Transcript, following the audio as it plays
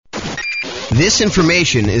This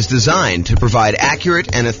information is designed to provide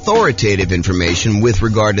accurate and authoritative information with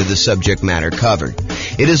regard to the subject matter covered.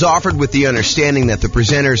 It is offered with the understanding that the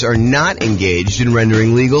presenters are not engaged in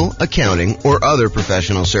rendering legal, accounting, or other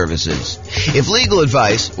professional services. If legal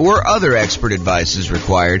advice or other expert advice is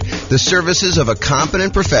required, the services of a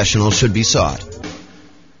competent professional should be sought.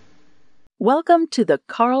 Welcome to the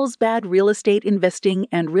Carlsbad Real Estate Investing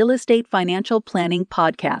and Real Estate Financial Planning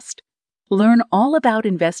Podcast. Learn all about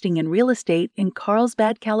investing in real estate in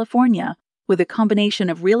Carlsbad, California, with a combination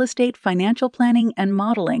of real estate financial planning and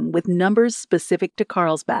modeling with numbers specific to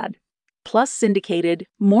Carlsbad, plus syndicated,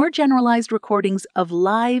 more generalized recordings of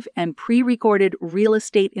live and pre-recorded real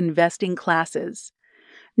estate investing classes.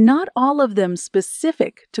 Not all of them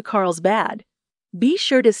specific to Carlsbad. Be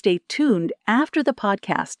sure to stay tuned after the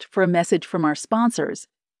podcast for a message from our sponsors.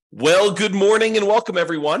 Well, good morning and welcome,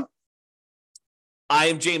 everyone. I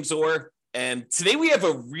am James Orr, and today we have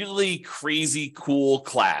a really crazy, cool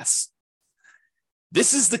class.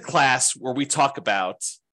 This is the class where we talk about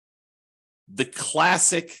the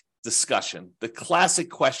classic discussion, the classic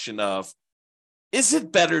question of, is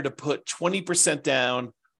it better to put 20%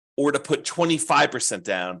 down or to put 25%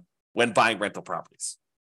 down when buying rental properties?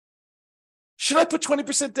 Should I put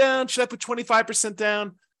 20% down? Should I put 25%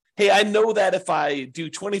 down? Hey, I know that if I do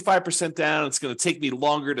 25% down, it's going to take me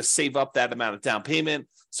longer to save up that amount of down payment.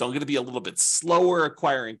 So I'm going to be a little bit slower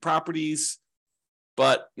acquiring properties.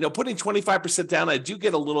 But, putting 25% down, I do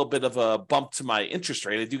get a little bit of a bump to my interest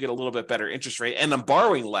rate. I do get a little bit better interest rate, and I'm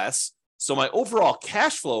borrowing less. So my overall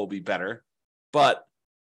cash flow will be better. But,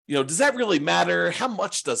 does that really matter? How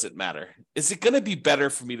much does it matter? Is it going to be better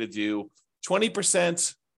for me to do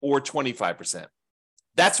 20% or 25%?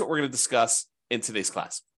 That's what we're going to discuss in today's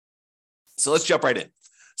class. So let's jump right in.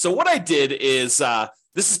 So what I did is,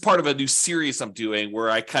 this is part of a new series I'm doing where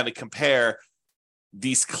I kind of compare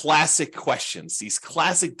these classic questions, these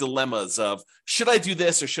classic dilemmas of, should I do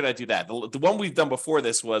this or should I do that? The one we've done before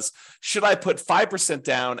this was, should I put 5%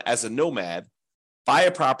 down as a nomad, buy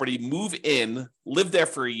a property, move in, live there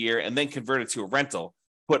for a year, and then convert it to a rental,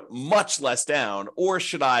 put much less down, or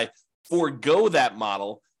should I forego that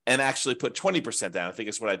model and actually put 20% down? I think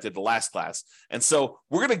it's what I did the last class. And so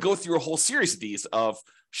we're going to go through a whole series of these of,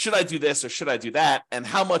 should I do this or should I do that? And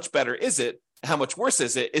how much better is it? How much worse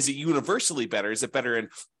is it? Is it universally better? Is it better in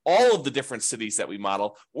all of the different cities that we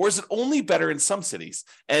model? Or is it only better in some cities?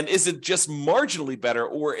 And is it just marginally better?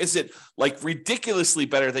 Or is it like ridiculously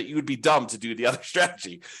better that you would be dumb to do the other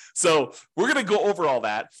strategy? So we're going to go over all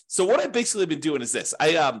that. So what I've basically been doing is this.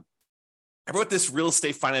 I wrote this real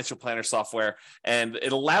estate financial planner software, and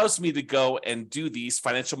it allows me to go and do these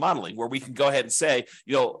financial modeling where we can go ahead and say,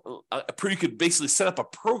 you could basically set up a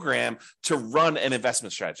program to run an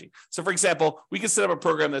investment strategy. So for example, we can set up a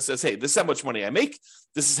program that says, hey, this is how much money I make.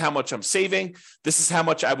 This is how much I'm saving. This is how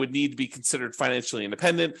much I would need to be considered financially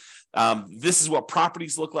independent. This is what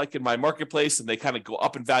properties look like in my marketplace, and they kind of go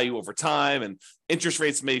up in value over time, and interest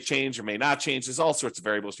rates may change or may not change. There's all sorts of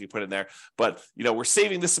variables you put in there, but we're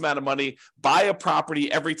saving this amount of money. Buy a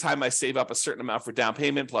property every time I save up a certain amount for down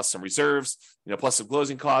payment, plus some reserves, plus some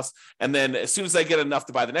closing costs. And then as soon as I get enough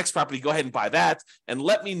to buy the next property, go ahead and buy that. And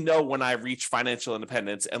let me know when I reach financial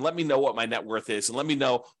independence, and let me know what my net worth is, and let me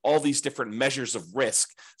know all these different measures of risk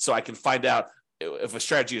so I can find out if a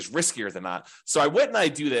strategy is riskier than not. So I went and I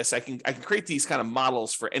do this. I can create these kind of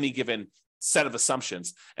models for any given set of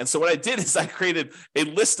assumptions. And so what I did is I created a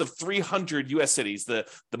list of 300 US cities, the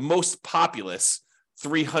most populous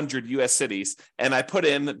 300 US cities. And I put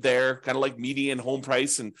in their kind of like median home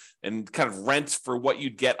price and kind of rent for what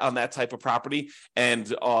you'd get on that type of property, and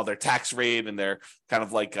their tax rate and their kind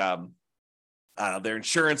of like, their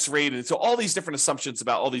insurance rate. And so all these different assumptions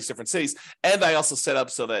about all these different cities. And I also set up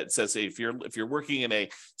so that it says, hey, if you're working in a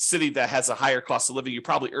city that has a higher cost of living, you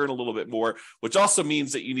probably earn a little bit more, which also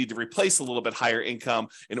means that you need to replace a little bit higher income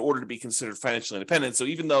in order to be considered financially independent. So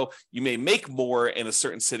even though you may make more in a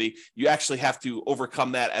certain city, you actually have to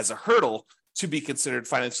overcome that as a hurdle to be considered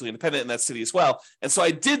financially independent in that city as well. And so I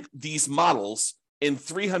did these models in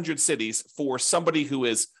 300 cities for somebody who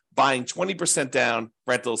is buying 20% down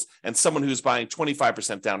rentals and someone who's buying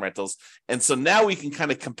 25% down rentals. And so now we can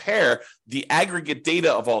kind of compare the aggregate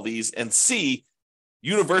data of all these and see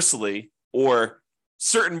universally or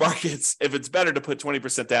certain markets if it's better to put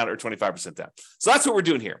 20% down or 25% down. So that's what we're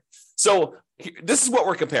doing here. So this is what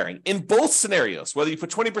we're comparing. In both scenarios, whether you put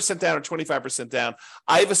 20% down or 25% down,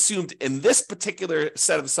 I've assumed in this particular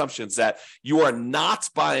set of assumptions that you are not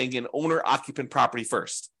buying an owner-occupant property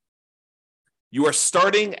first. You are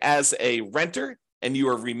starting as a renter and you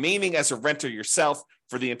are remaining as a renter yourself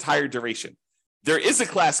for the entire duration. There is a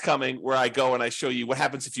class coming where I go and I show you what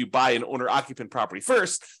happens if you buy an owner-occupant property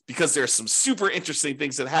first, because there are some super interesting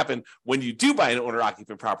things that happen when you do buy an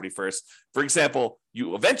owner-occupant property first. For example,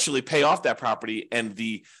 you eventually pay off that property, and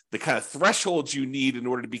the kind of thresholds you need in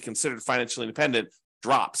order to be considered financially independent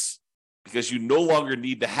drops, because you no longer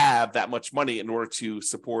need to have that much money in order to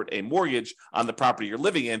support a mortgage on the property you're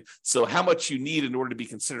living in. So how much you need in order to be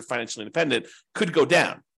considered financially independent could go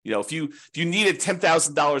down. You know, if you needed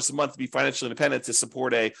 $10,000 a month to be financially independent to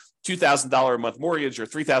support a $2,000 a month mortgage or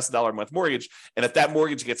 $3,000 a month mortgage, and if that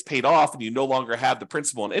mortgage gets paid off and you no longer have the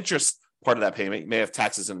principal and interest part of that payment, you may have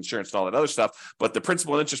taxes and insurance and all that other stuff, but the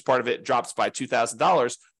principal and interest part of it drops by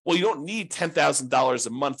 $2,000. Well, you don't need $10,000 a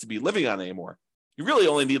month to be living on anymore. You really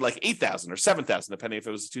only need like $8,000 or $7,000, depending if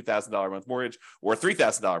it was a $2,000 a month mortgage or a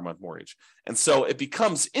 $3,000 a month mortgage. And so it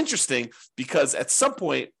becomes interesting, because at some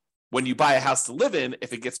point, when you buy a house to live in,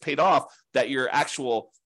 if it gets paid off, that your actual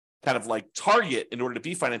kind of like target in order to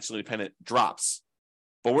be financially independent drops.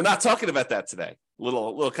 But we're not talking about that today.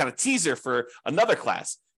 Little kind of teaser for another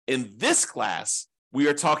class. In this class, we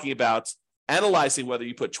are talking about analyzing whether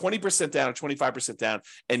you put 20% down or 25% down,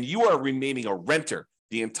 and you are remaining a renter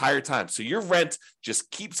the entire time. So your rent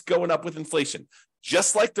just keeps going up with inflation,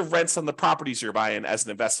 just like the rents on the properties you're buying as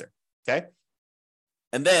an investor, okay?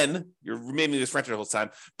 And then you're remaining this renter the whole time,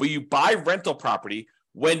 but you buy rental property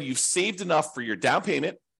when you've saved enough for your down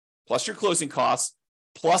payment, plus your closing costs,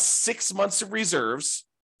 plus 6 months of reserves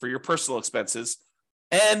for your personal expenses,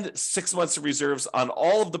 and 6 months of reserves on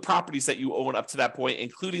all of the properties that you own up to that point,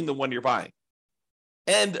 including the one you're buying.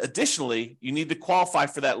 And additionally, you need to qualify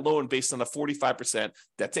for that loan based on a 45%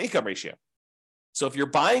 debt to income ratio. So if you're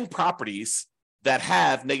buying properties that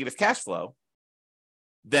have negative cash flow,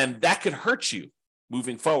 then that could hurt you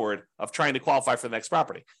moving forward of trying to qualify for the next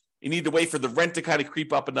property. You need to wait for the rent to kind of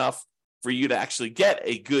creep up enough for you to actually get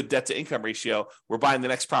a good debt to income ratio where buying the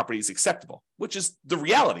next property is acceptable, which is the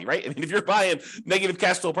reality, right? I mean, if you're buying negative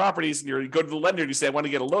cash flow properties and you go to the lender and you say, I want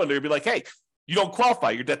to get a loan, they'll be like, hey, you don't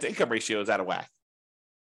qualify. Your debt to income ratio is out of whack.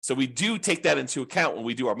 So we do take that into account when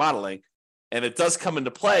we do our modeling. And it does come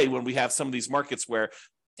into play when we have some of these markets where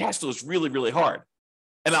cash flow is really, really hard.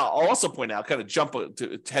 And I'll also point out, kind of jump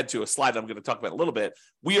to head to a slide I'm going to talk about in a little bit,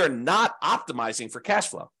 we are not optimizing for cash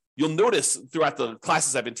flow. You'll notice throughout the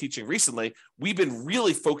classes I've been teaching recently, we've been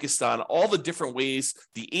really focused on all the different ways,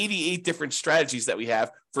 the 88 different strategies that we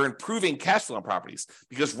have for improving cash flow on properties.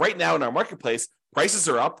 Because right now in our marketplace, prices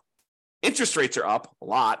are up, interest rates are up a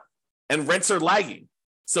lot, and rents are lagging.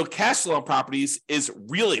 So cash flow on properties is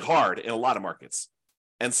really hard in a lot of markets.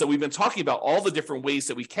 And so we've been talking about all the different ways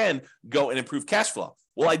that we can go and improve cash flow.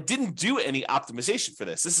 Well, I didn't do any optimization for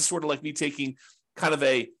this. This is sort of like me taking kind of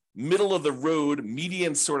a middle of the road,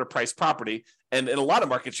 median sort of price property. And in a lot of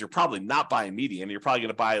markets, you're probably not buying median. You're probably going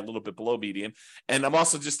to buy a little bit below median. And I'm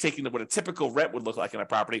also just taking what a typical rent would look like in a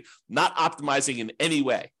property, not optimizing in any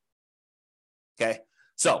way. Okay.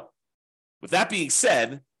 So with that being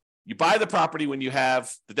said, you buy the property when you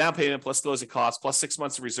have the down payment plus closing costs, plus 6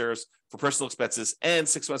 months of reserves for personal expenses, and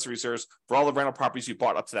 6 months of reserves for all the rental properties you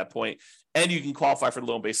bought up to that point. And you can qualify for the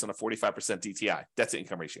loan based on a 45% DTI, debt to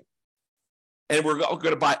income ratio. And we're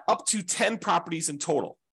going to buy up to 10 properties in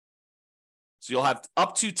total. So you'll have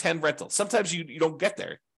up to 10 rentals. Sometimes you don't get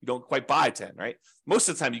there. You don't quite buy 10, right? Most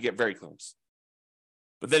of the time you get very close.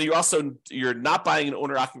 But then you're not buying an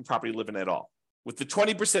owner-occupant property living at all. With the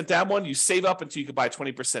 20% down one, you save up until you can buy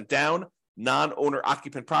 20% down non-owner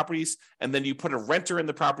occupant properties, and then you put a renter in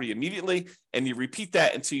the property immediately, and you repeat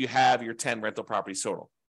that until you have your 10 rental properties total,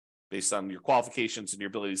 based on your qualifications and your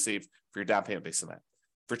ability to save for your down payment based on that.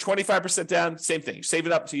 For 25% down, same thing. You save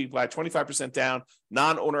it up until you buy 25% down,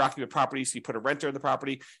 non-owner occupant properties, so you put a renter in the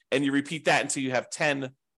property, and you repeat that until you have 10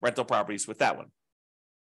 rental properties with that one.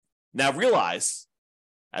 Now realize,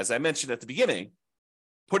 as I mentioned at the beginning,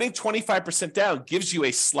 putting 25% down gives you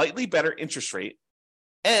a slightly better interest rate.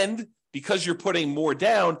 And because you're putting more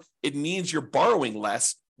down, it means you're borrowing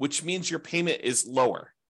less, which means your payment is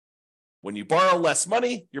lower. When you borrow less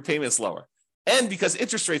money, your payment is lower. And because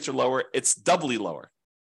interest rates are lower, it's doubly lower.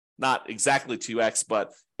 Not exactly 2x,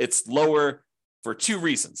 but it's lower for two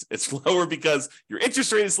reasons. It's lower because your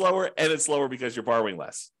interest rate is lower, and it's lower because you're borrowing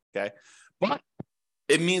less. Okay. But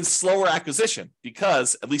it means slower acquisition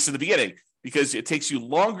because, at least in the beginning, because it takes you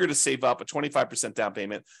longer to save up a 25% down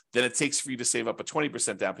payment than it takes for you to save up a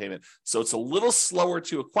 20% down payment. So it's a little slower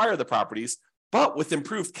to acquire the properties, but with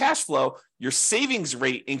improved cash flow, your savings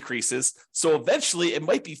rate increases. So eventually it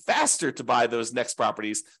might be faster to buy those next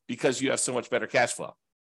properties because you have so much better cash flow.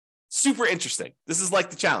 Super interesting. This is like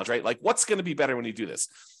the challenge, right? Like, what's going to be better when you do this?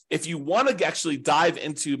 if you want to actually dive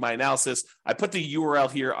into my analysis, I put the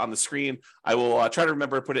URL here on the screen. I will try to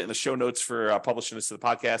remember to put it in the show notes for publishing this to the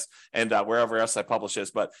podcast and wherever else I publish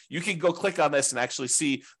this. But you can go click on this and actually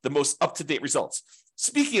see the most up-to-date results.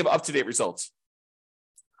 Speaking of up-to-date results,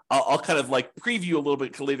 I'll kind of like preview a little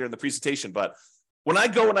bit later in the presentation. But when I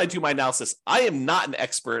go and I do my analysis, I am not an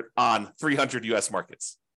expert on 300 U.S.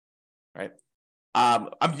 markets, right? I'm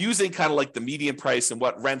using kind of like the median price and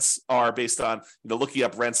what rents are based on, looking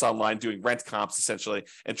up rents online, doing rent comps essentially,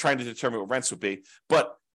 and trying to determine what rents would be.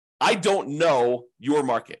 But I don't know your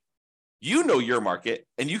market. You know your market,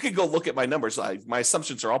 and you can go look at my numbers. My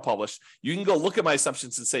assumptions are all published. You can go look at my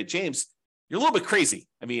assumptions and say, James, you're a little bit crazy.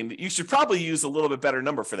 I mean, you should probably use a little bit better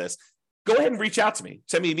number for this. Go ahead and reach out to me.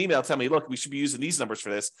 Send me an email. Tell me, look, we should be using these numbers for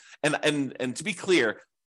this. And to be clear,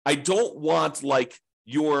 I don't want like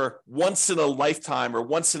your once in a lifetime or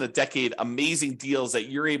once in a decade amazing deals that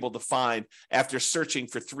you're able to find after searching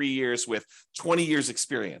for 3 years with 20 years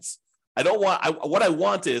experience. What I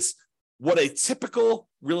want is what a typical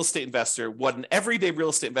real estate investor, what an everyday real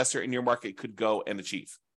estate investor in your market could go and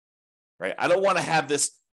achieve, right? I don't want to have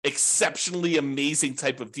this exceptionally amazing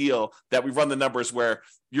type of deal that we run the numbers where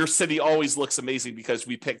your city always looks amazing because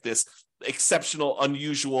we picked this exceptional,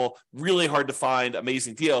 unusual, really hard to find,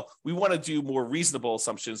 amazing deal. We want to do more reasonable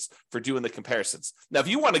assumptions for doing the comparisons. Now, if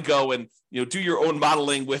you want to go and do your own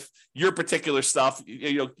modeling with your particular stuff,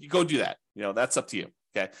 you go do that. That's up to you.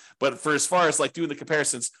 Okay. But for as far as like doing the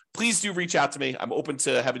comparisons, please do reach out to me. I'm open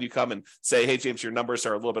to having you come and say, hey, James, your numbers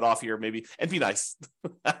are a little bit off here, maybe, and be nice.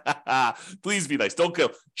 Please be nice. Don't go,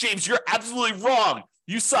 James, you're absolutely wrong.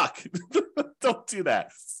 You suck. Don't do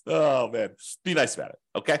that. Oh, man. Be nice about it.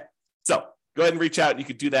 Okay. So go ahead and reach out. You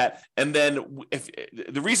could do that. And then if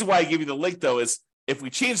the reason why I gave you the link, though, is if we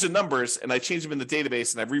change the numbers and I change them in the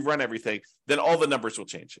database and I rerun everything, then all the numbers will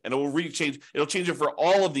change. And it'll change it for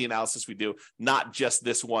all of the analysis we do, not just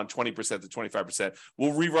this one, 20% to 25%.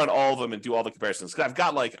 We'll rerun all of them and do all the comparisons. Because I've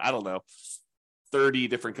got 30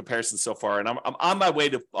 different comparisons so far, and I'm on my way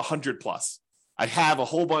to 100 plus. I have a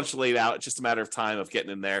whole bunch laid out. It's just a matter of time of getting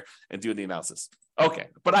in there and doing the analysis. Okay,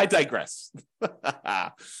 but I digress.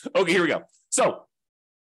 Okay, here we go. So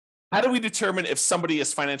how do we determine if somebody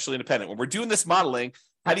is financially independent? When we're doing this modeling,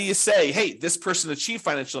 how do you say, hey, this person achieved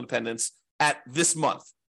financial independence at this month?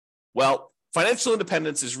 Well, financial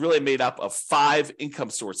independence is really made up of 5 income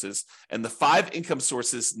sources, and the 5 income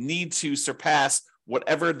sources need to surpass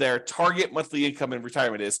whatever their target monthly income in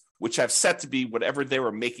retirement is, which I've set to be whatever they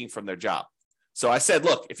were making from their job. So I said,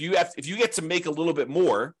 look, if you get to make a little bit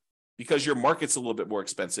more because your market's a little bit more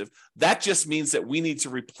expensive, that just means that we need to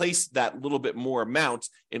replace that little bit more amount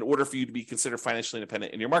in order for you to be considered financially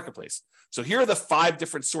independent in your marketplace. So here are the 5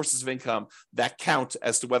 different sources of income that count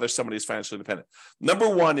as to whether somebody is financially independent. Number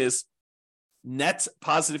 1 is net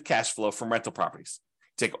positive cash flow from rental properties.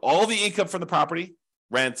 Take all the income from the property,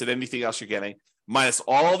 rent, and anything else you're getting, minus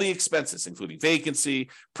all the expenses, including vacancy,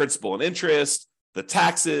 principal and interest, the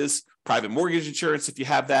taxes, private mortgage insurance if you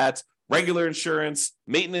have that, regular insurance,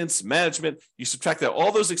 maintenance, management. You subtract out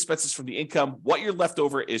all those expenses from the income. What you're left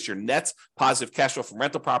over is your net positive cash flow from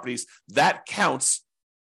rental properties. That counts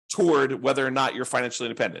toward whether or not you're financially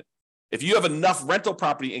independent. If you have enough rental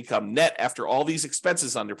property income net after all these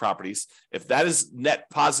expenses on your properties, if that is net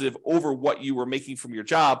positive over what you were making from your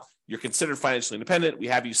job, you're considered financially independent. We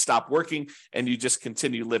have you stop working and you just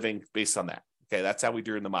continue living based on that. Okay, that's how we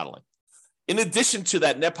do it in the modeling. In addition to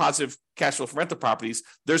that net positive cash flow from rental properties,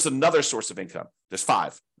 there's another source of income. There's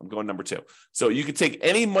 5. I'm going number 2. So you can take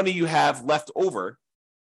any money you have left over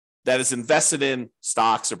that is invested in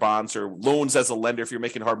stocks or bonds or loans as a lender, if you're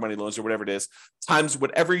making hard money loans or whatever it is, times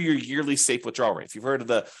whatever your yearly safe withdrawal rate. If you've heard of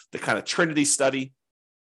the kind of Trinity study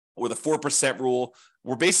or the 4% rule,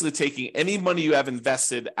 we're basically taking any money you have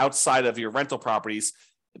invested outside of your rental properties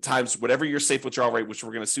times whatever your safe withdrawal rate, which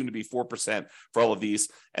we're going to assume to be 4% for all of these.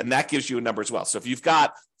 And that gives you a number as well. So if you've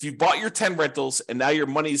bought your 10 rentals and now your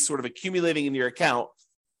money is sort of accumulating in your account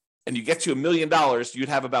and you get to $1 million, you'd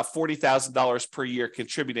have about $40,000 per year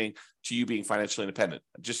contributing to you being financially independent.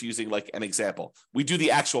 Just using like an example. We do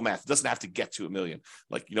the actual math. It doesn't have to get to $1 million.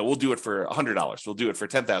 We'll do it for $100. We'll do it for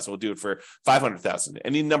 $10,000. We'll do it for $500,000.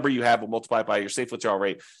 Any number you have, we'll multiply by your safe withdrawal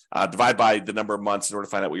rate, divide by the number of months in order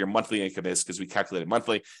to find out what your monthly income is, because we calculate it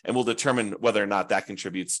monthly, and we'll determine whether or not that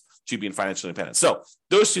contributes to being financially independent. So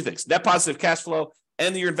those 2 things, net positive cash flow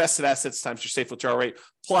and your invested assets times your safe withdrawal rate,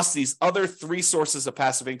 plus these other 3 sources of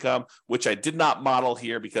passive income, which I did not model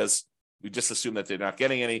here because we just assume that they're not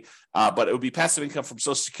getting any, but it would be passive income from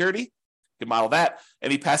Social Security. You can model that.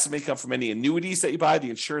 Any passive income from any annuities that you buy, the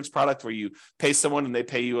insurance product where you pay someone and they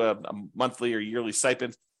pay you a monthly or yearly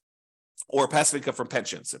stipend, or passive income from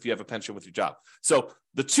pensions if you have a pension with your job. So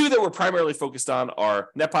the two that we're primarily focused on are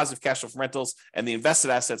net positive cash flow from rentals and the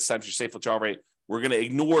invested assets times your safe withdrawal rate. We're going to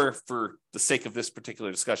ignore, for the sake of this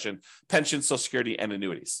particular discussion, pensions, Social Security, and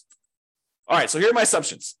annuities. All right, so here are my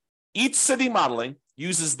assumptions. Each city modeling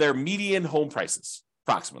uses their median home prices,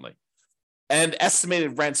 approximately, and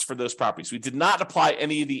estimated rents for those properties. We did not apply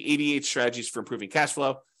any of the 88 strategies for improving cash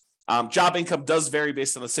flow. Job income does vary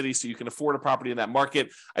based on the city, so you can afford a property in that market.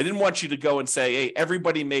 I didn't want you to go and say, hey,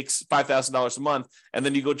 everybody makes $5,000 a month, and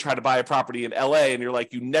then you go try to buy a property in LA, and you're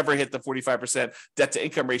like, you never hit the 45% debt to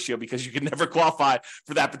income ratio because you can never qualify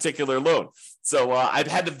for that particular loan. So I've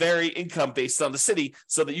had to vary income based on the city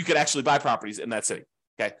so that you could actually buy properties in that city,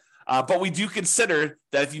 okay? But we do consider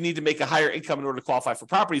that if you need to make a higher income in order to qualify for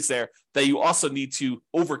properties there, that you also need to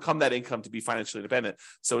overcome that income to be financially independent.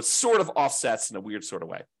 So it sort of offsets in a weird sort of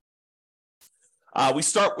way. We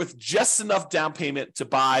start with just enough down payment to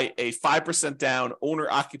buy a 5% down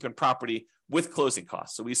owner-occupant property with closing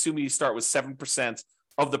costs. So we assume you start with 7%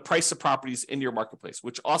 of the price of properties in your marketplace,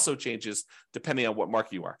 which also changes depending on what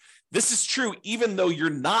market you are. This is true even though you're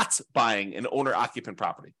not buying an owner-occupant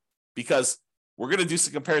property, because we're going to do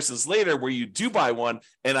some comparisons later where you do buy one,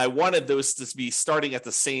 and I wanted those to be starting at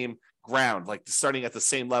the same ground, like starting at the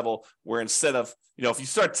same level, where instead of, if you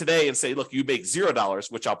start today and say, look, you make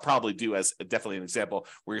 $0, which I'll probably do as definitely an example,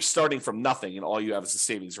 where you're starting from nothing and all you have is a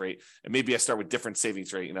savings rate, and maybe I start with different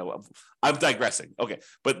savings rate, I'm digressing. Okay.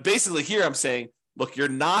 But basically here I'm saying, look,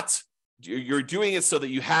 you're doing it so that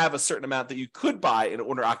you have a certain amount that you could buy an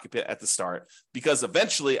owner occupant at the start, because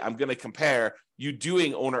eventually I'm going to compare you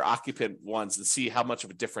doing owner occupant ones and see how much of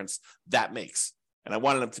a difference that makes. And I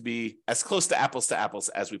wanted them to be as close to apples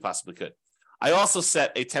as we possibly could. I also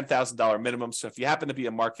set a $10,000 minimum. So if you happen to be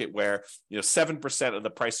a market where 7% of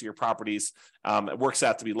the price of your properties it works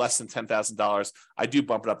out to be less than $10,000, I do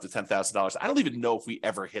bump it up to $10,000. I don't even know if we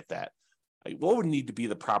ever hit that. What would need to be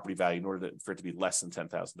the property value in order for it to be less than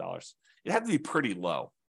 $10,000? It had to be pretty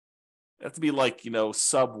low. It had to be like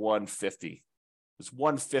sub 150. It's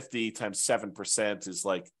 150 times 7% is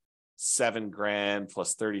like $7,000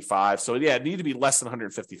 plus 35. So yeah, it needed to be less than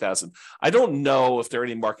 150,000. I don't know if there are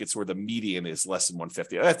any markets where the median is less than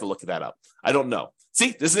 150. I have to look that up. I don't know.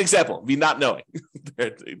 See, this is an example of me not knowing.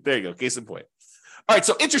 There you go. Case in point. All right.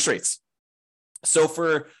 So interest rates. So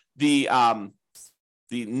for the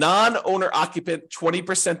non-owner occupant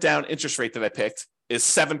 20% down interest rate that I picked is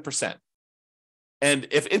 7%. And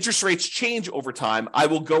if interest rates change over time, I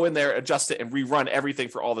will go in there, adjust it, and rerun everything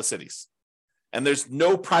for all the cities. And there's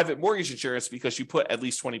no private mortgage insurance because you put at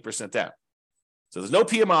least 20% down. So there's no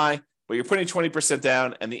PMI, but you're putting 20%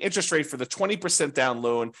 down, and the interest rate for the 20% down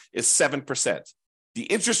loan is 7%. The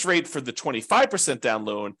interest rate for the 25% down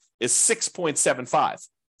loan is 6.75.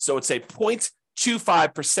 So it's a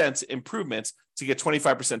 0.25% improvement to get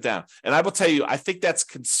 25% down. And I will tell you, I think that's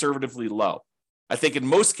conservatively low. I think in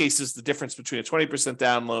most cases, the difference between a 20%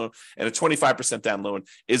 down loan and a 25% down loan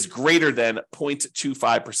is greater than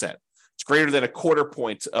 0.25%. It's greater than a quarter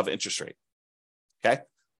point of interest rate. Okay.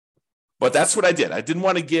 But that's what I did. I didn't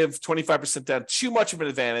want to give 25% down too much of an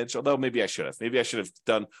advantage, although maybe I should have. Maybe I should have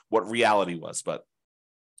done what reality was, but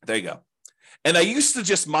there you go. And I used to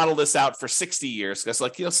just model this out for 60 years.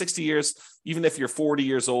 Because 60 years, even if you're 40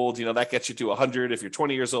 years old, that gets you to 100. If you're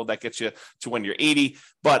 20 years old, that gets you to when you're 80.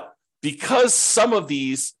 But because some of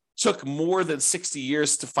these took more than 60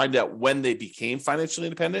 years to find out when they became financially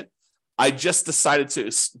independent, I just decided to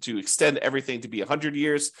extend everything to be 100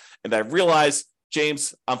 years. And I realized,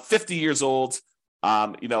 James, I'm 50 years old.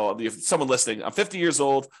 If someone listening, I'm 50 years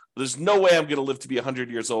old. There's no way I'm going to live to be 100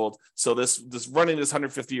 years old. So this running this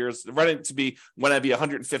 150 years, running to be when I be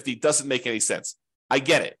 150 doesn't make any sense. I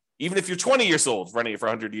get it. Even if you're 20 years old, running it for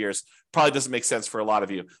 100 years probably doesn't make sense for a lot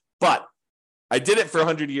of you. But I did it for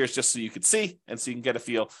 100 years just so you could see and so you can get a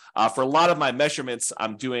feel. For a lot of my measurements,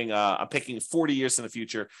 I'm picking 40 years in the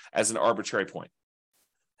future as an arbitrary point.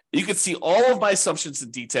 You can see all of my assumptions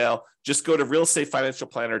in detail. Just go to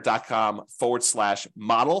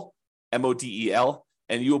realestatefinancialplanner.com/model, MODEL,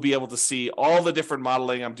 and you will be able to see all the different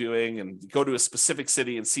modeling I'm doing and go to a specific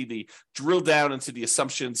city and see the drill down into the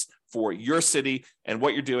assumptions for your city and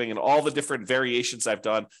what you're doing and all the different variations I've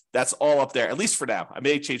done. That's all up there, at least for now. I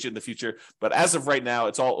may change it in the future, but as of right now,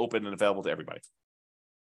 it's all open and available to everybody.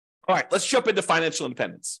 All right, let's jump into financial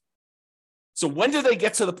independence. So when do they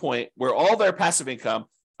get to the point where all their passive income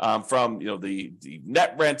from the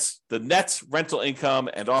net rent, the net rental income,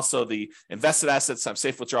 and also the invested assets times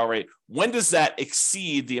safe withdrawal rate, when does that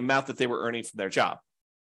exceed the amount that they were earning from their job?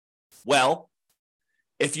 Well,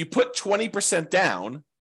 if you put 20% down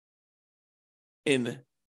in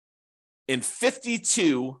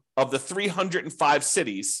 52 of the 305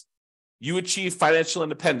 cities, you achieve financial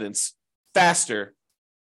independence faster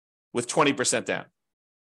with 20% down.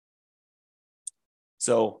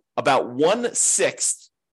 So about 1/6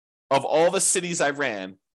 of all the cities I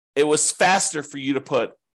ran, it was faster for you to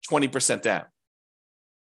put 20% down.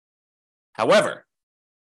 However,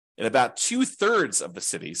 in about 2/3 of the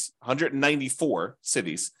cities, 194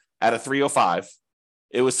 cities out of 305,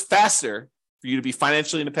 it was faster for you to be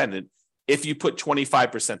financially independent if you put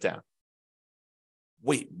 25% down.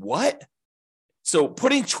 Wait, what? So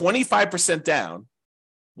putting 25% down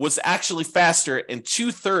was actually faster in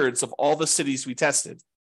 2/3 of all the cities we tested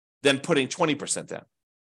than putting 20% down.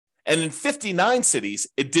 And in 59 cities,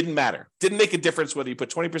 it didn't matter. Didn't make a difference whether you put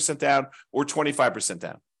 20% down or 25%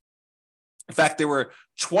 down. In fact, there were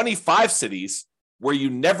 25 cities where you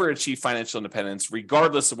never achieved financial independence,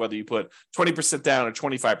 regardless of whether you put 20% down or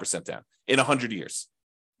 25% down in 100 years.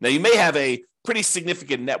 Now, you may have a pretty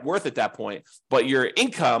significant net worth at that point, but your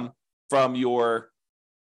income from your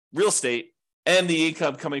real estate and the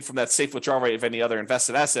income coming from that safe withdrawal rate of any other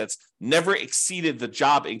invested assets never exceeded the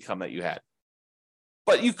job income that you had.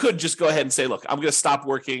 But you could just go ahead and say, look, I'm going to stop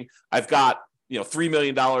working. I've got $3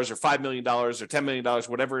 million or $5 million or $10 million,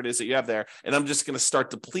 whatever it is that you have there, and I'm just going to start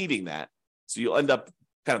depleting that. So you'll end up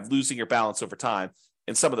kind of losing your balance over time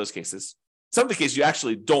in some of those cases. Some of the cases you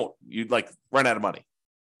actually don't, you'd run out of money.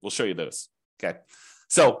 We'll show you those. Okay.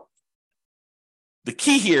 So the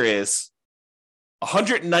key here is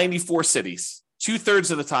 194 cities,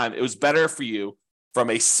 2/3 of the time, it was better for you from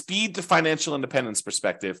a speed to financial independence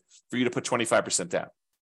perspective for you to put 25% down.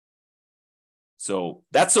 So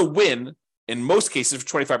that's a win in most cases for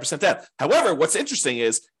 25% down. However, what's interesting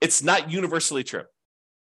is it's not universally true.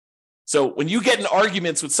 So when you get in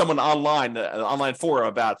arguments with someone online, an online forum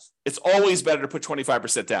about it's always better to put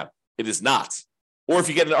 25% down, it is not. Or if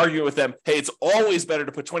you get in an argument with them, hey, it's always better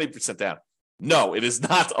to put 20% down. No, it is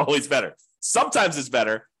not always better. Sometimes it's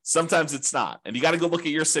better, sometimes it's not. And you got to go look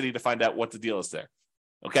at your city to find out what the deal is there.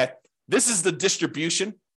 Okay? This is the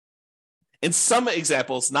distribution. In some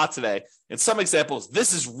examples, not today, in some examples,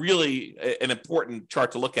 this is really an important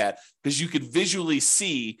chart to look at because you could visually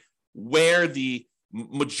see where the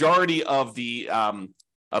majority of the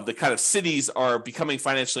kind of cities are becoming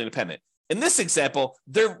financially independent. In this example,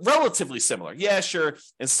 they're relatively similar. Yeah, sure.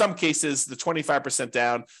 In some cases, the 25%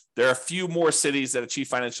 down, there are a few more cities that achieve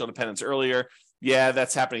financial independence earlier. Yeah,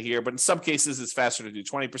 that's happening here. But in some cases, it's faster to do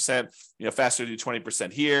 20%, faster to do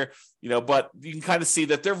 20% here, but you can kind of see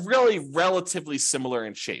that they're really relatively similar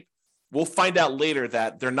in shape. We'll find out later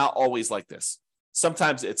that they're not always like this.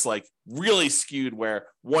 Sometimes it's really skewed where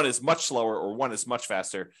one is much slower or one is much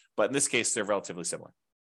faster. But in this case, they're relatively similar.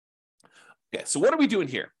 Okay, so what are we doing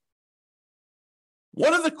here?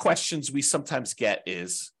 One of the questions we sometimes get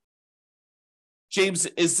is, James,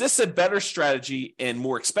 is this a better strategy in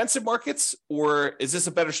more expensive markets or is this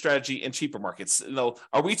a better strategy in cheaper markets?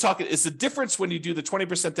 Are we talking, is the difference when you do the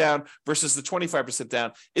 20% down versus the 25%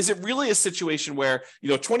 down, is it really a situation where,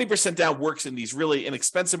 20% down works in these really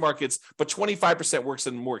inexpensive markets, but 25% works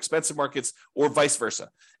in more expensive markets or vice versa?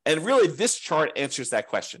 And really this chart answers that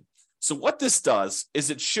question. So what this does is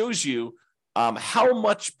it shows you how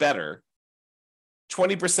much better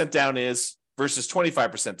 20% down is versus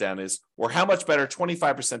 25% down is, or how much better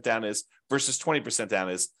 25% down is versus 20% down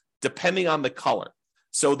is, depending on the color.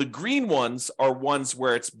 So the green ones are ones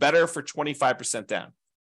where it's better for 25% down.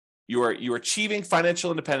 You're achieving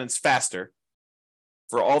financial independence faster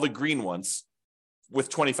for all the green ones with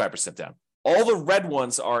 25% down. All the red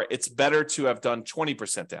ones are it's better to have done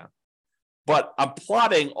 20% down. But I'm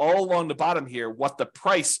plotting all along the bottom here what the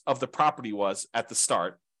price of the property was at the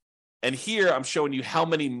start. And here I'm showing you how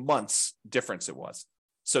many months difference it was.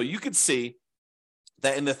 So you could see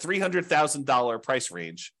that in the $300,000 price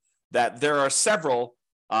range, that there are several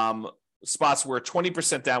spots where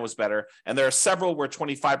 20% down was better, and there are several where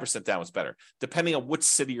 25% down was better, depending on which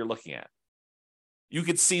city you're looking at. You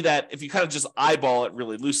could see that if you kind of just eyeball it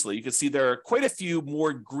really loosely, you can see there are quite a few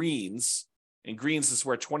more greens, and greens is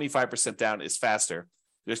where 25% down is faster.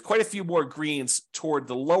 There's quite a few more greens toward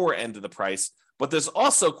the lower end of the price, but there's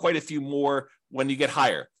also quite a few more when you get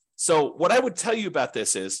higher. So what I would tell you about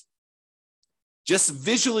this is, just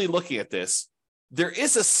visually looking at this, there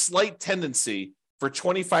is a slight tendency for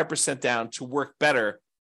 25% down to work better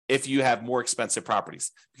if you have more expensive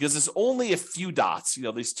properties, because there's only a few dots,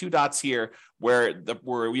 these two dots here where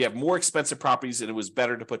we have more expensive properties and it was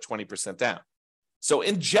better to put 20% down. So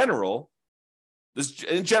in general,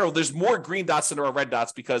 there's more green dots than there are red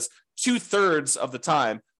dots because 2/3 of the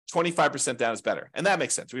time, 25% down is better. And that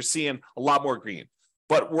makes sense. We're seeing a lot more green.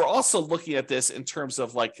 But we're also looking at this in terms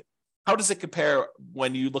of how how does it compare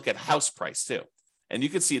when you look at house price too? And you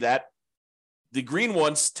can see that the green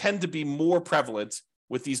ones tend to be more prevalent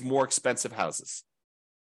with these more expensive houses.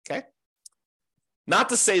 Okay. Not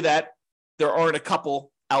to say that there aren't a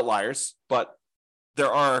couple outliers, but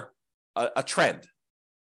there are a trend,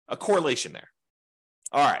 a correlation there.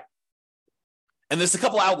 All right. And there's a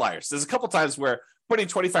couple outliers. There's a couple times where putting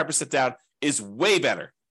 25% down is way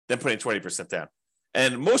better than putting 20% down.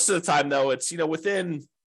 And most of the time, though, it's, within,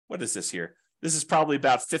 what is this here? This is probably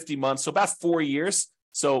about 50 months, so about 4 years.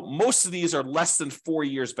 So most of these are less than 4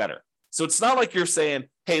 years better. So it's not like you're saying,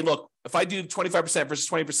 hey, look, if I do 25% versus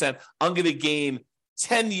 20%, I'm going to gain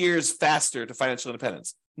 10 years faster to financial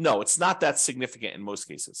independence. No, it's not that significant in most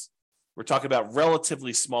cases. We're talking about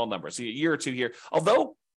relatively small numbers, a year or two here.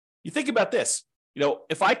 Although, you think about this,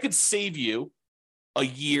 if I could save you a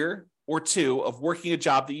year or two of working a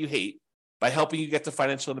job that you hate by helping you get to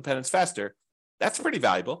financial independence faster, that's pretty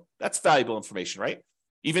valuable. That's valuable information, right?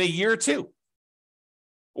 Even a year or two,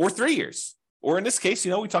 or 3 years, or in this case,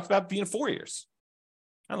 we talked about being 4 years.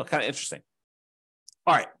 I don't know, kind of interesting.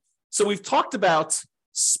 All right, so we've talked about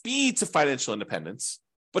speed to financial independence,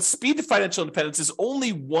 but speed to financial independence is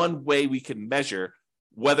only one way we can measure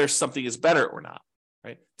whether something is better or not,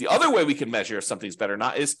 right? The other way we can measure if something's better or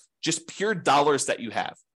not is just pure dollars that you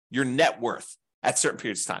have, your net worth at certain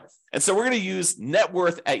periods of time. And so we're going to use net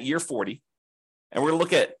worth at year 40, and we're going to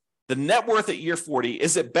look at the net worth at year 40.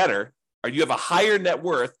 Is it better, or do you have a higher net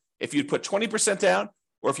worth if you put 20% down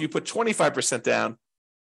or if you put 25% down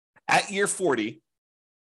at year 40,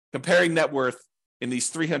 comparing net worth in these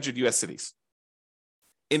 300 US cities?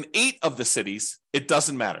 In 8 of the cities, it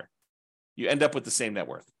doesn't matter. You end up with the same net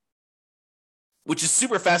worth, which is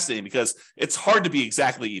super fascinating because it's hard to be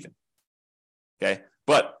exactly even. Okay.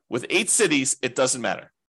 But with 8 cities, it doesn't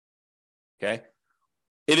matter. Okay.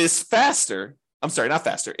 It is faster. I'm sorry, not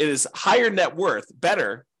faster. It is higher net worth,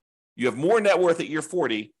 better. You have more net worth at year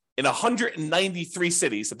 40 in 193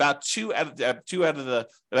 cities, about about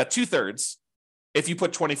 2/3, if you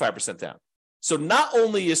put 25% down. So not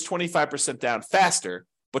only is 25% down faster,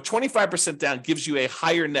 but 25% down gives you a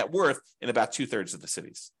higher net worth in about 2/3 of the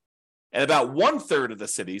cities. And about 1/3 of the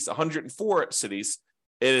cities, 104 cities,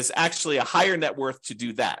 it is actually a higher net worth to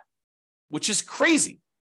do that, which is crazy.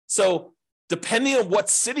 So depending on what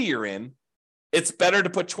city you're in, it's better to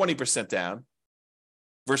put 20% down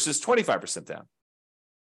versus 25% down.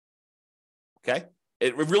 Okay?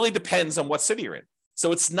 It really depends on what city you're in.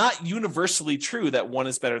 So it's not universally true that one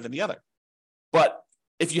is better than the other. But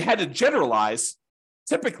if you had to generalize,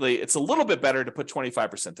 typically it's a little bit better to put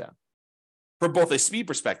 25% down. From both a speed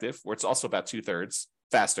perspective, where it's also about 2/3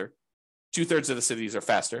 faster, 2/3 of the cities are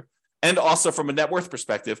faster, and also from a net worth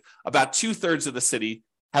perspective, about 2/3 of the city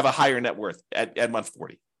have a higher net worth at month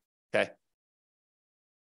 40. Okay.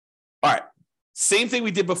 All right. Same thing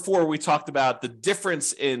we did before. We talked about the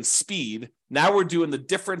difference in speed. Now we're doing the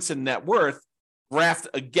difference in net worth graphed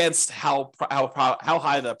against how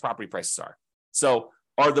high the property prices are. So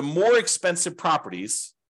are the more expensive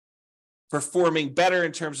properties performing better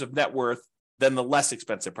in terms of net worth than the less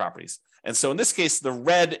expensive properties? And so in this case, the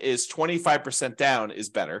red is 25% down is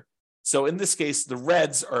better. So in this case, the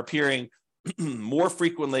reds are appearing more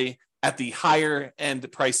frequently at the higher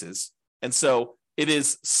end prices. And so it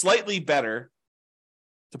is slightly better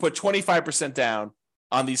to put 25% down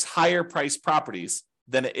on these higher priced properties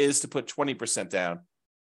than it is to put 20% down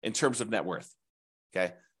in terms of net worth.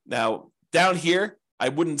 Okay. Now down here, I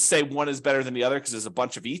wouldn't say one is better than the other because there's a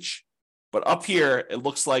bunch of each, but up here, it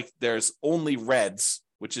looks like there's only reds,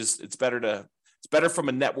 which is, it's better from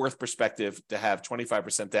a net worth perspective to have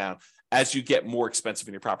 25% down as you get more expensive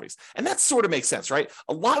in your properties. And that sort of makes sense, right?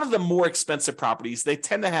 A lot of the more expensive properties, they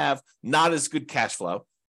tend to have not as good cash flow.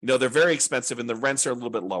 They're very expensive and the rents are a little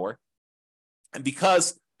bit lower. And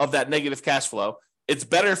because of that negative cash flow, it's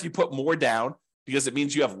better if you put more down because it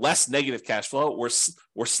means you have less negative cash flow or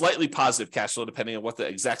slightly positive cash flow, depending on what the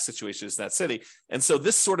exact situation is in that city. And so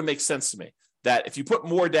this sort of makes sense to me, that if you put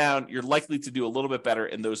more down, you're likely to do a little bit better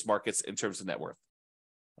in those markets in terms of net worth.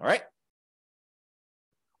 All right.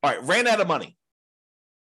 Ran out of money.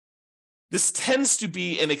 This tends to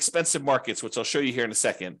be in expensive markets, which I'll show you here in a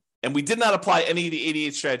second. And we did not apply any of the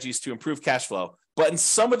 88 strategies to improve cash flow. But in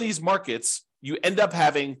some of these markets, you end up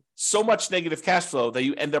having so much negative cash flow that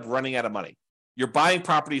you end up running out of money. You're buying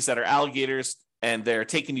properties that are alligators and they're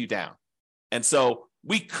taking you down. And so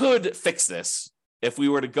we could fix this if we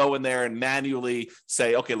were to go in there and manually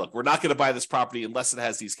say, okay, look, we're not going to buy this property unless it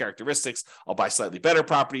has these characteristics. I'll buy slightly better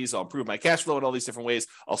properties. I'll improve my cash flow in all these different ways.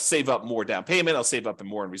 I'll save up more down payment. I'll save up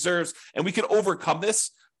more in reserves. And we can overcome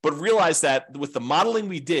this. but realize that with the modeling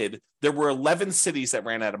we did, there were 11 cities that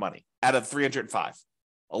ran out of money out of 305.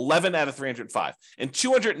 11 out of 305. In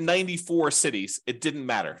 294 cities, it didn't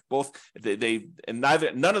matter.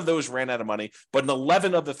 None of those ran out of money, but in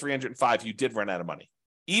 11 of the 305, you did run out of money,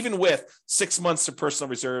 even with 6 months of personal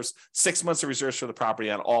reserves, 6 months of reserves for the property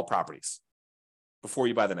on all properties before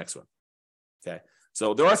you buy the next one. Okay.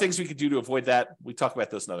 So there are things we could do to avoid that. We talk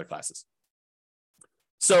about those in other classes.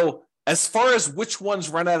 So as far as which ones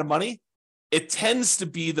run out of money, it tends to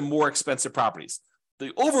be the more expensive properties.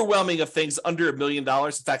 The overwhelming of things under $1 million.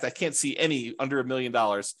 In fact, I can't see any under $1 million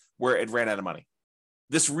where it ran out of money.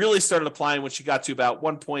 This really started applying when she got to about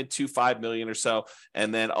 1.25 million or so,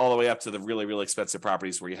 and then all the way up to the really, really expensive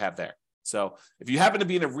properties where you have there. So if you happen to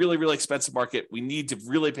be in a really, really expensive market, we need to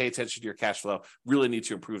really pay attention to your cash flow, really need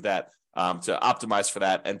to improve that, to optimize for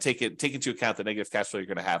that, and take into account the negative cash flow you're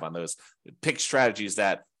going to have on those. Pick strategies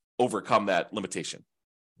that overcome that limitation.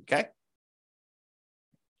 Okay?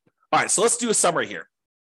 All right, so let's do a summary here.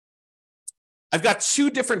 I've got two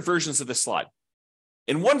different versions of this slide.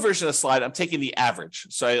 In one version of the slide, I'm taking the average.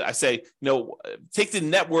 So I say, take the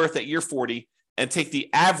net worth at year 40 and take the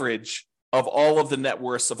average of all of the net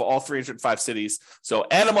worths of all 305 cities. So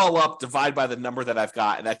add them all up, divide by the number that I've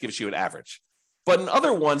got, and that gives you an average. But in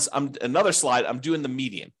other ones, another slide, I'm doing the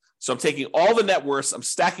median. So I'm taking all the net worths, I'm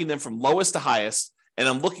stacking them from lowest to highest, and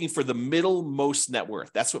I'm looking for the middle-most net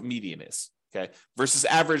worth. That's what median is, okay? Versus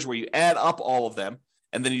average, where you add up all of them,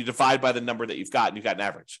 and then you divide by the number that you've got, and you've got an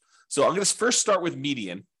average. So I'm going to first start with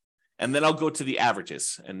median, and then I'll go to the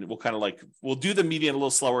averages, and we'll do the median a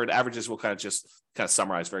little slower, and averages we'll kind of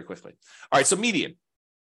summarize very quickly. All right, so median.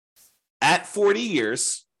 At 40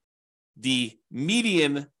 years, the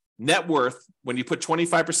median net worth, when you put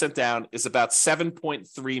 25% down, is about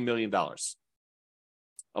 $7.3 million.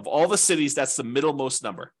 Of all the cities, that's the middlemost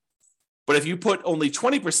number. But if you put only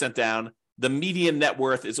 20% down, the median net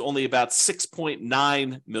worth is only about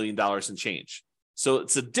 $6.9 million in change. So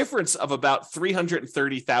it's a difference of about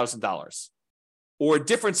 $330,000, or a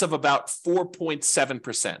difference of about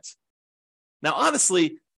 4.7%. Now,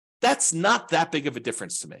 honestly, that's not that big of a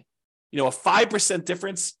difference to me. A 5%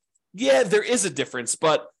 difference, yeah, there is a difference,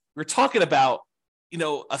 but we're talking about, a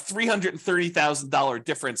 $330,000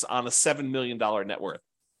 difference on a $7 million net worth.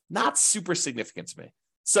 Not super significant to me.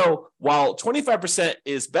 So while 25%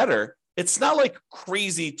 is better, it's not like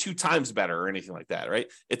crazy 2 times better or anything like that,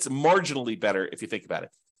 right? It's marginally better if you think about it.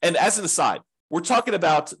 And as an aside, we're talking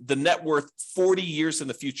about the net worth 40 years in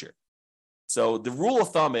the future. So the rule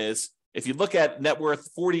of thumb is, if you look at net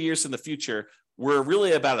worth 40 years in the future, we're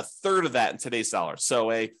really about a third of that in today's dollars.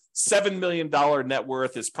 So a $7 million net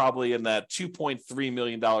worth is probably in that $2.3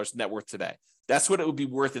 million net worth today. That's what it would be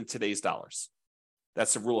worth in today's dollars.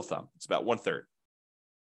 That's the rule of thumb. It's about 1/3.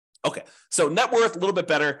 Okay, so net worth, a little bit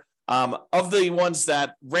better. Of the ones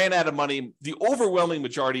that ran out of money, the overwhelming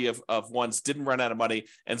majority of ones didn't run out of money.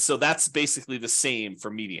 And so that's basically the same for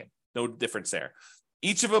median. No difference there.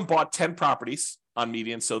 Each of them bought 10 properties on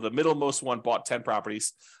median. So the middlemost one bought 10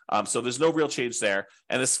 properties. So there's no real change there.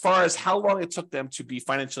 And as far as how long it took them to be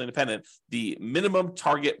financially independent, the minimum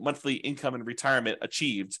target monthly income and retirement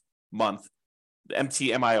achieved month, the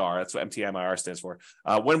MTMIR, that's what MTMIR stands for.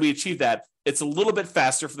 When we achieve that, it's a little bit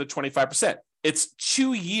faster for the 25%. It's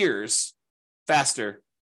 2 years faster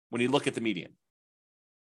when you look at the median.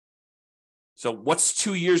 So what's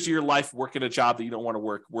 2 years of your life working a job that you don't want to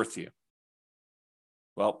work worth to you?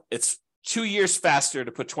 Well, it's 2 years faster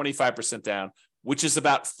to put 25% down, which is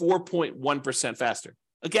about 4.1% faster.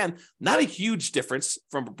 Again, not a huge difference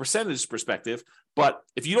from a percentage perspective, but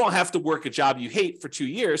if you don't have to work a job you hate for 2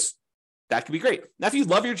 years, that could be great. Now, if you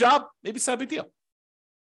love your job, maybe it's not a big deal.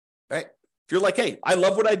 Right? If you're like, hey, I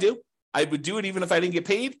love what I do, I would do it even if I didn't get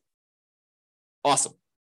paid, awesome.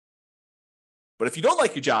 But if you don't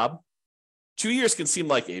like your job, 2 years can seem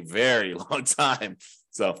like a very long time.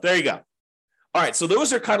 So there you go. All right, so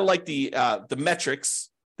those are kind of like the metrics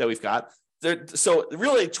that we've got. So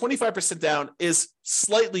really, 25% down is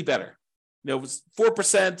slightly better.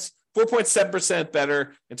 4.7%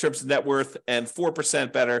 better in terms of net worth, and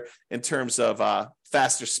 4% better in terms of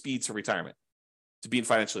faster speed to retirement, to being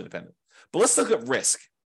financially independent. But let's look at risk.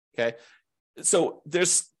 Okay, so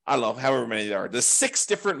there's, I don't know, however many there are. There's 6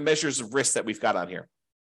 different measures of risk that we've got on here.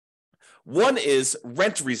 One is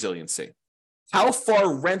rent resiliency. How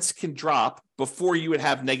far rents can drop before you would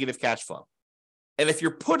have negative cash flow. And if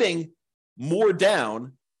you're putting more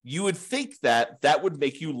down, you would think that that would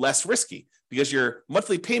make you less risky because your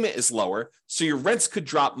monthly payment is lower. So your rents could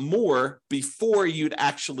drop more before you'd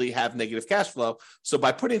actually have negative cash flow. So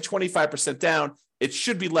by putting 25% down, it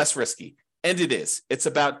should be less risky. And it is. It's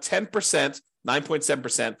about 10%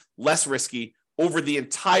 9.7% less risky over the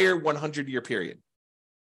entire 100-year period.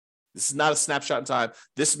 This is not a snapshot in time.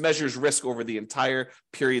 This measures risk over the entire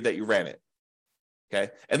period that you ran it. Okay.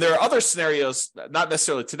 And there are other scenarios, not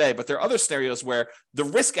necessarily today, but there are other scenarios where the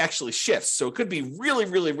risk actually shifts. So it could be really,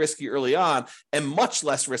 really risky early on and much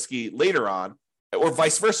less risky later on, or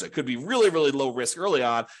vice versa. It could be really, really low risk early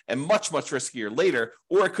on and much, much riskier later,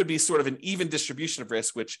 or it could be sort of an even distribution of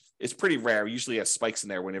risk, which is pretty rare. You usually have spikes in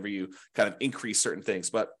there whenever you kind of increase certain things,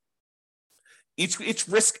 but each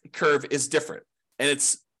risk curve is different. And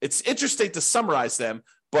it's interesting to summarize them,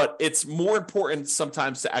 but it's more important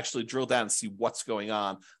sometimes to actually drill down and see what's going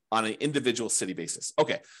on an individual city basis.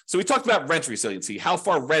 Okay, so we talked about rent resiliency, how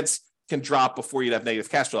far rents can drop before you'd have negative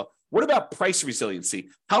cash flow. What about price resiliency?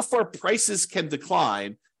 How far prices can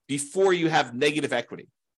decline before you have negative equity?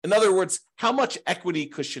 In other words, how much equity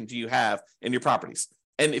cushion do you have in your properties?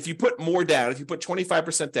 And if you put more down, if you put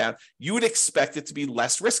 25% down, you would expect it to be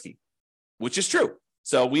less risky, which is true.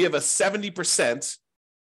 So we have a 70%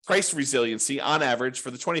 price resiliency on average for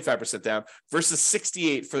the 25% down versus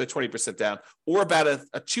 68 for the 20% down, or about a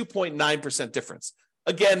 2.9% difference.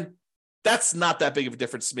 Again, that's not that big of a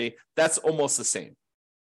difference to me. That's almost the same,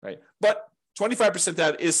 right? But 25%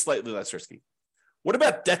 down is slightly less risky. What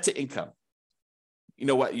about debt to income? You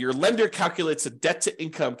know what? Your lender calculates a debt to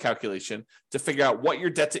income calculation to figure out what your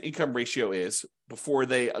debt to income ratio is before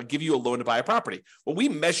they give you a loan to buy a property. Well, we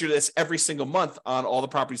measure this every single month on all the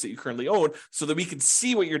properties that you currently own so that we can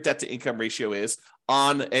see what your debt to income ratio is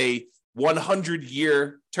on a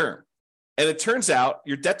 100-year term. And it turns out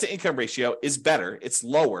your debt to income ratio is better. It's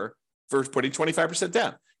lower for putting 25%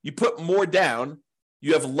 down. You put more down,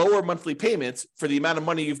 you have lower monthly payments for the amount of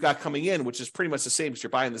money you've got coming in, which is pretty much the same because you're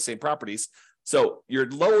buying the same properties. So your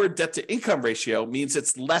lower debt to income ratio means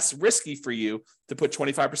it's less risky for you to put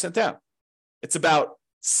 25% down. It's about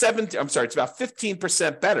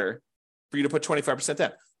 15% better for you to put 25%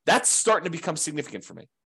 down. That's starting to become significant for me.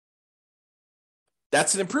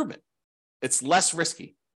 That's an improvement. It's less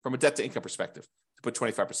risky from a debt to income perspective to put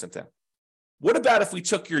 25% down. What about if we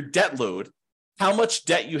took your debt load, how much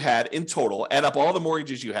debt you had in total, add up all the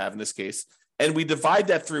mortgages you have in this case, and we divide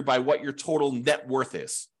that through by what your total net worth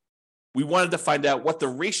is? We wanted to find out what the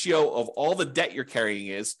ratio of all the debt you're carrying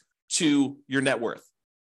is to your net worth.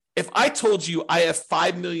 If I told you I have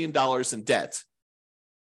 $5 million in debt,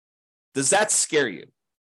 does that scare you?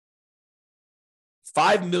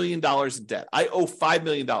 $5 million in debt. I owe $5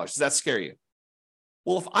 million. Does that scare you?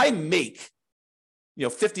 Well, if I make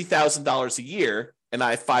 $50,000 a year and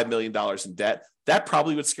I have $5 million in debt, that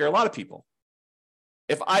probably would scare a lot of people.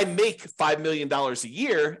 If I make $5 million a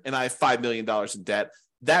year and I have $5 million in debt,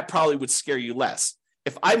 that probably would scare you less.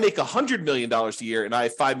 If I make $100 million a year and I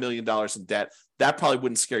have $5 million in debt, that probably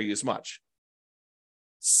wouldn't scare you as much.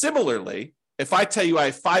 Similarly, if I tell you I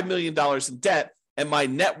have $5 million in debt and my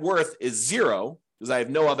net worth is zero because I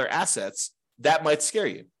have no other assets, that might scare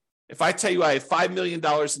you. If I tell you I have $5 million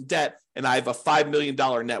in debt and I have a $5 million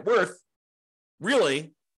net worth,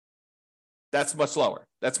 really, that's much lower.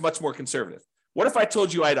 That's much more conservative. What if I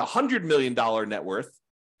told you I had a $100 million net worth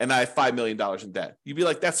and I have $5 million in debt? You'd be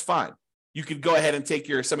like, that's fine. You could go ahead and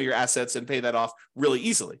take some of your assets and pay that off really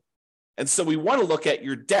easily. And so we want to look at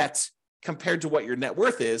your debt compared to what your net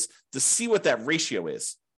worth is to see what that ratio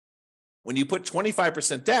is. When you put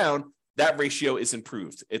 25% down, that ratio is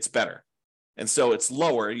improved. It's better. And so it's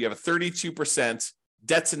lower. You have a 32%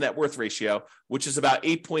 debt to net worth ratio, which is about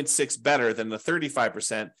 8.6 better than the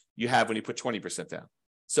 35% you have when you put 20% down.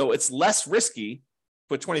 So it's less risky,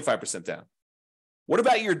 put 25% down. What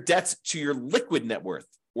about your debt to your liquid net worth,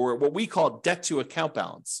 or what we call debt to account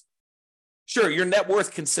balance? Sure, your net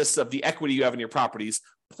worth consists of the equity you have in your properties,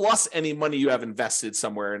 plus any money you have invested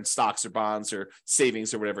somewhere in stocks or bonds or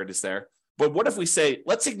savings or whatever it is there. But what if we say,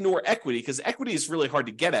 let's ignore equity, because equity is really hard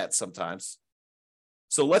to get at sometimes.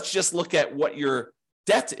 So let's just look at what your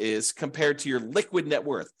debt is compared to your liquid net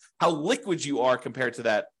worth, how liquid you are compared to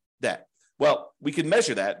that debt. Well, we can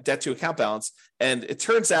measure that, debt to account balance, and it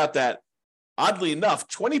turns out that oddly enough,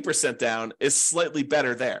 20% down is slightly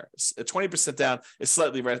better there. 20% down is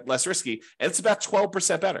slightly less risky, and it's about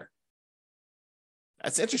 12% better.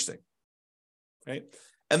 That's interesting, right?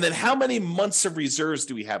 And then how many months of reserves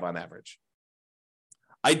do we have on average?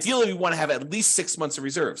 Ideally, we want to have at least 6 months of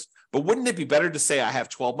reserves, but wouldn't it be better to say I have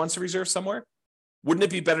 12 months of reserves somewhere? Wouldn't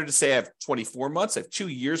it be better to say I have 24 months, I have 2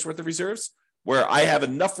 years worth of reserves, where I have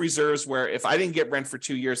enough reserves where if I didn't get rent for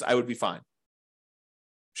 2 years, I would be fine?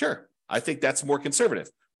 Sure. I think that's more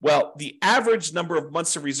conservative. Well, the average number of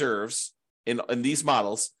months of reserves in these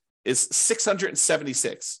models is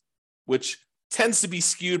 676, which tends to be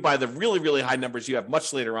skewed by the really, really high numbers you have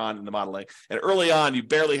much later on in the modeling. And early on, you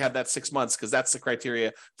barely have that 6 months because that's the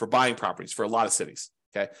criteria for buying properties for a lot of cities.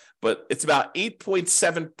 Okay. But it's about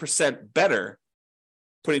 8.7% better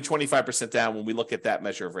putting 25% down when we look at that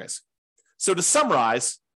measure of risk. So to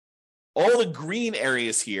summarize, all the green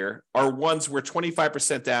areas here are ones where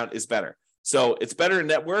 25% down is better. So it's better in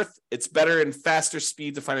net worth. It's better in faster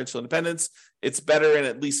speed to financial independence. It's better in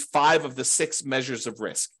at least 5 of the 6 measures of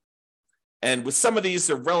risk. And with some of these,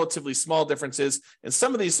 they're relatively small differences. And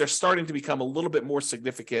some of these, they're starting to become a little bit more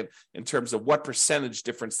significant in terms of what percentage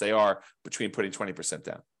difference they are between putting 20%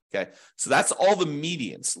 down. Okay. So that's all the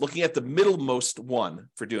medians, looking at the middlemost one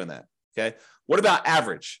for doing that. Okay. What about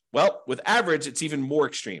average? Well, with average, it's even more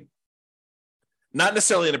extreme. Not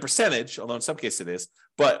necessarily in a percentage, although in some cases it is,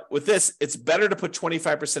 but with this, it's better to put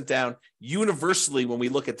 25% down universally when we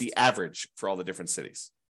look at the average for all the different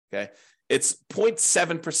cities. Okay. It's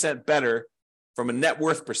 0.7% better from a net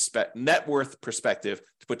worth perspective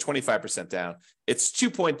to put 25% down. It's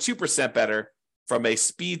 2.2% better from a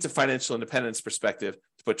speed to financial independence perspective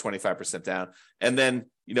to put 25% down. And then,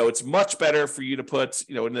 it's much better for you to put,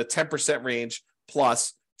 in the 10% range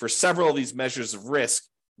plus for several of these measures of risk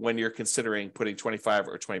when you're considering putting 25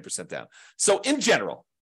 or 20% down. So in general,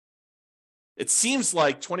 it seems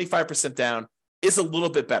like 25% down is a little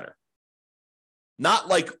bit better. Not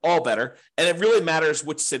like all better. And it really matters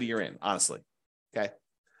which city you're in, honestly. Okay.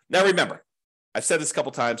 Now remember, I've said this a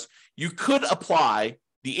couple times, you could apply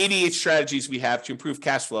the 88 strategies we have to improve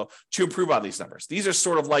cash flow to improve on these numbers. These are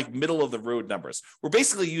sort of like middle of the road numbers. We're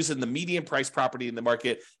basically using the median price property in the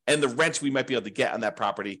market and the rent we might be able to get on that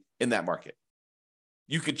property in that market.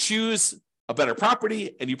 You could choose a better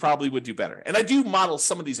property and you probably would do better. And I do model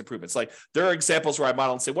some of these improvements. Like there are examples where I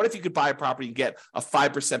model and say, what if you could buy a property and get a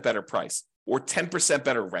 5% better price or 10%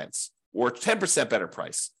 better rents or 10% better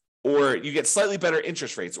price? Or you get slightly better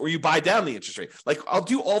interest rates, or you buy down the interest rate. Like I'll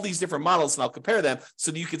do all these different models and I'll compare them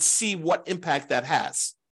so that you can see what impact that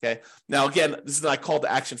has. Okay. Now, again, this is my call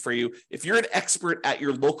to action for you. If you're an expert at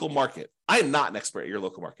your local market, I am not an expert at your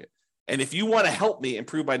local market. And if you want to help me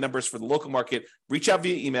improve my numbers for the local market, reach out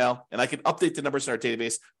via email and I can update the numbers in our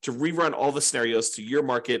database to rerun all the scenarios to your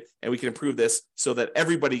market. And we can improve this so that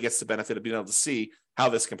everybody gets the benefit of being able to see how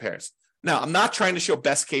this compares. Now, I'm not trying to show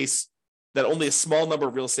best case that only a small number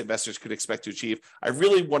of real estate investors could expect to achieve. I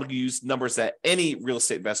really want to use numbers that any real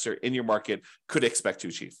estate investor in your market could expect to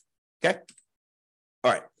achieve. Okay.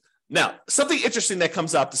 All right. Now, something interesting that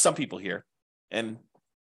comes up to some people here, and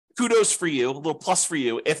kudos for you, a little plus for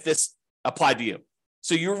you if this applied to you.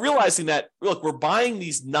 So you're realizing that, look, we're buying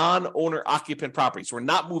these non-owner occupant properties. We're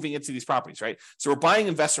not moving into these properties, right? So we're buying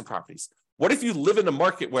investment properties. What if you live in a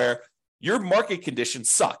market where your market conditions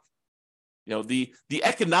suck? The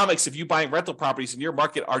economics of you buying rental properties in your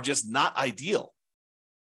market are just not ideal.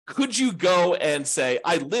 Could you go and say,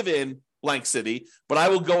 I live in blank city, but I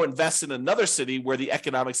will go invest in another city where the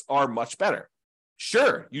economics are much better?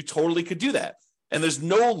 Sure, you totally could do that. And there's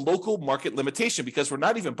no local market limitation because we're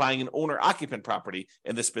not even buying an owner-occupant property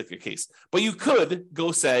in this particular case. But you could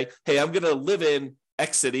go say, hey, I'm going to live in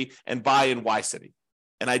X city and buy in Y city.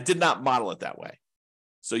 And I did not model it that way.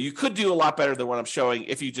 So you could do a lot better than what I'm showing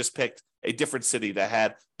if you just picked a different city that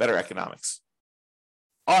had better economics.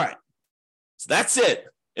 All right. So that's it.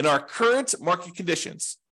 In our current market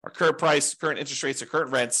conditions, our current price, current interest rates, or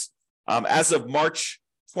current rents, as of March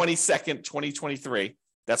 22nd, 2023,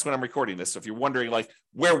 that's when I'm recording this. So if you're wondering, like,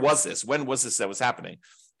 where was this? When was this that was happening?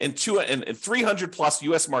 In 300 plus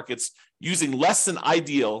US markets using less than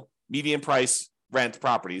ideal median price rent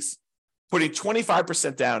properties, putting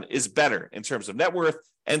 25% down is better in terms of net worth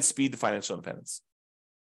and speed to financial independence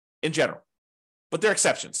in general. But there are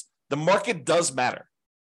exceptions. The market does matter.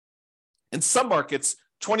 In some markets,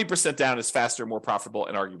 20% down is faster, more profitable,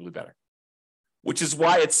 and arguably better, which is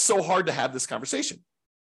why it's so hard to have this conversation.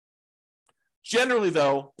 Generally,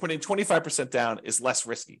 though, putting 25% down is less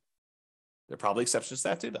risky. There are probably exceptions to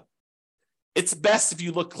that too, though. It's best if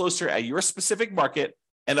you look closer at your specific market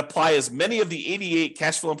and apply as many of the 88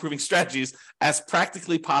 cash flow improving strategies as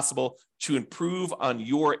practically possible to improve on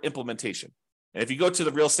your implementation. And if you go to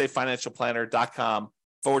the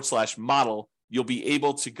realestateFinancialPlanner.com/model, you'll be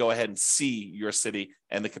able to go ahead and see your city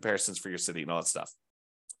and the comparisons for your city and all that stuff.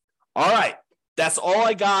 All right. That's all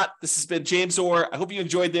I got. This has been James Orr. I hope you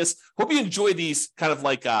enjoyed this. Hope you enjoy these kind of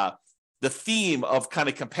like the theme of kind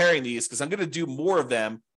of comparing these, because I'm going to do more of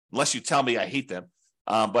them, unless you tell me I hate them.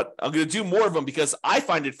 But I'm going to do more of them because I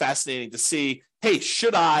find it fascinating to see, hey,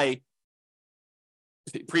 should I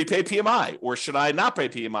prepay PMI, or should I not pay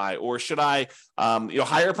PMI, or should I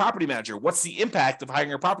hire a property manager? What's the impact of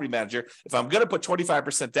hiring a property manager? If I'm going to put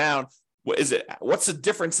 25% down, What's the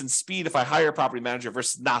difference in speed if I hire a property manager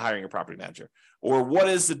versus not hiring a property manager? Or what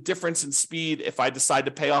is the difference in speed if I decide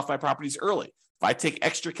to pay off my properties early? If I take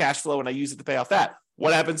extra cash flow and I use it to pay off that,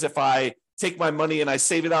 what happens if I take my money and I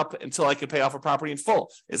save it up until I can pay off a property in full?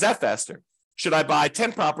 Is that faster? Should I buy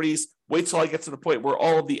 10 properties, wait till I get to the point where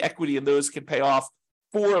all of the equity in those can pay off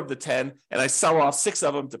 4 of the 10, and I sell off 6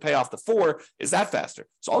 of them to pay off the 4? Is that faster?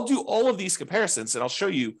 So I'll do all of these comparisons, and I'll show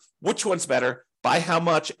you which one's better, by how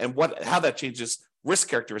much, and how that changes risk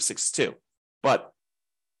characteristics too. But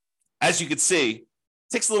as you can see, it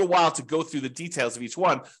takes a little while to go through the details of each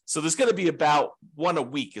one. So there's going to be about one a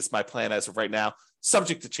week is my plan as of right now,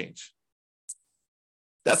 subject to change.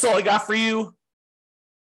 That's all I got for you.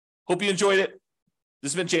 Hope you enjoyed it.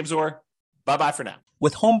 This has been James Orr. Bye-bye for now.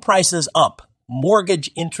 With home prices up, mortgage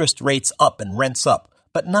interest rates up, and rents up,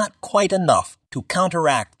 but not quite enough to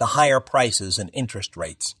counteract the higher prices and interest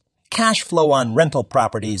rates, cash flow on rental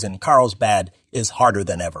properties in Carlsbad is harder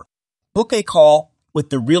than ever. Book a call with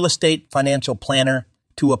the Real Estate Financial Planner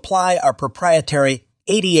to apply our proprietary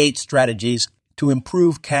 88 strategies to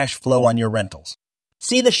improve cash flow on your rentals.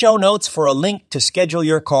 See the show notes for a link to schedule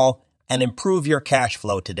your call and improve your cash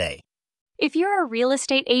flow today. If you're a real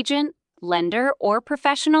estate agent, lender, or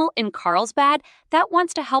professional in Carlsbad that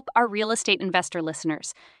wants to help our real estate investor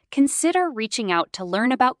listeners, consider reaching out to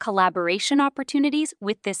learn about collaboration opportunities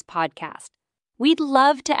with this podcast. We'd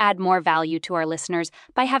love to add more value to our listeners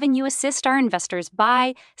by having you assist our investors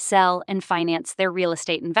buy, sell, and finance their real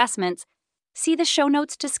estate investments. See the show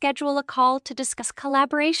notes to schedule a call to discuss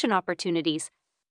collaboration opportunities.